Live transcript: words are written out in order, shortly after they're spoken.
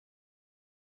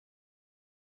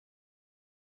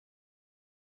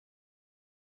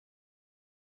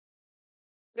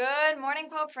Good morning,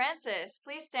 Pope Francis.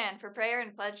 Please stand for prayer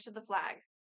and pledge to the flag.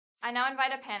 I now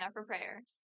invite up Hannah for prayer.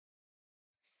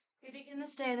 We begin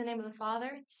this day in the name of the Father,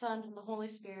 the Son, and the Holy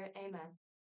Spirit. Amen.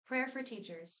 Prayer for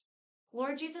teachers.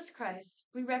 Lord Jesus Christ,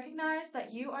 we recognize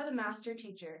that you are the master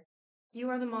teacher. You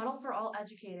are the model for all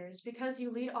educators because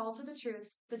you lead all to the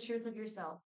truth of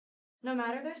yourself. No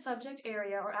matter their subject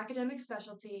area or academic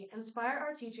specialty, inspire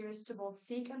our teachers to both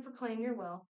seek and proclaim your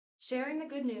will, sharing the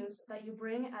good news that you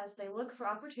bring as they look for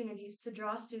opportunities to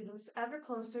draw students ever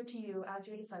closer to you as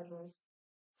your disciples.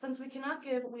 Since we cannot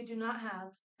give what we do not have,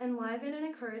 enliven and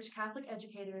encourage Catholic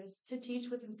educators to teach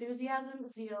with enthusiasm,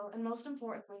 zeal, and most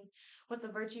importantly, with the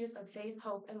virtues of faith,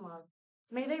 hope, and love.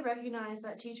 May they recognize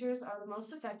that teachers are the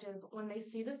most effective when they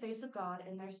see the face of God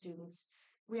in their students.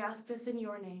 We ask this in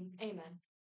your name. Amen.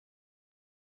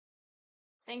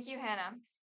 Thank you, Hannah.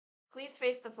 Please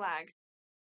face the flag.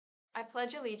 I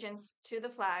pledge allegiance to the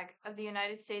flag of the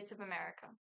United States of America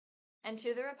and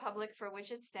to the republic for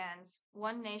which it stands,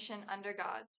 one nation under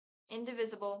God,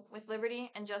 indivisible, with liberty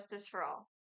and justice for all.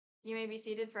 You may be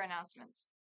seated for announcements.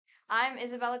 I'm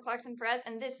Isabella Clarkson-Perez,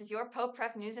 and this is your Pope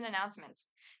Prep News and Announcements.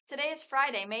 Today is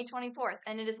Friday, May 24th,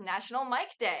 and it is National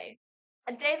Mic Day,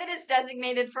 a day that is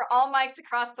designated for all mics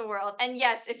across the world. And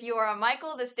yes, if you are a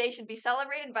Michael, this day should be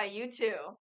celebrated by you too.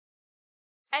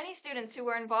 Any students who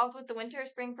were involved with the winter or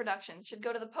spring productions should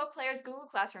go to the Pope Players Google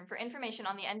Classroom for information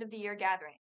on the end of the year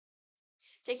gathering.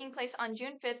 Taking place on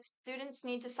June 5th, students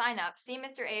need to sign up. See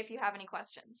Mr. A if you have any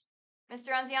questions.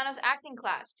 Mr. Anziano's acting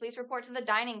class, please report to the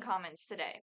dining commons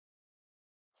today.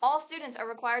 All students are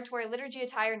required to wear liturgy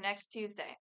attire next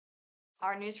Tuesday.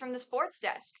 Our news from the sports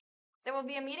desk. There will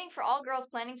be a meeting for all girls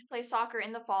planning to play soccer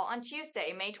in the fall on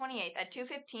Tuesday, May 28th at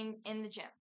 2:15 in the gym.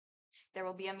 There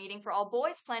will be a meeting for all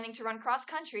boys planning to run cross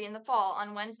country in the fall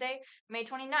on Wednesday, May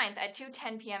 29th at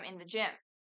 2:10 p.m. in the gym.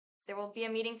 There will be a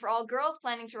meeting for all girls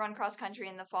planning to run cross country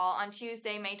in the fall on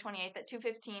Tuesday, May 28th at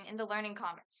 2:15 in the Learning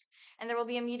Commons. And there will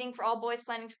be a meeting for all boys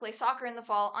planning to play soccer in the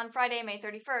fall on Friday, May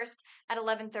 31st at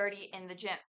 11:30 in the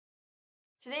gym.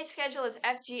 Today's schedule is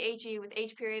FGHE with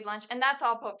H period lunch, and that's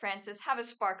all, Pope Francis. Have a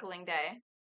sparkling day.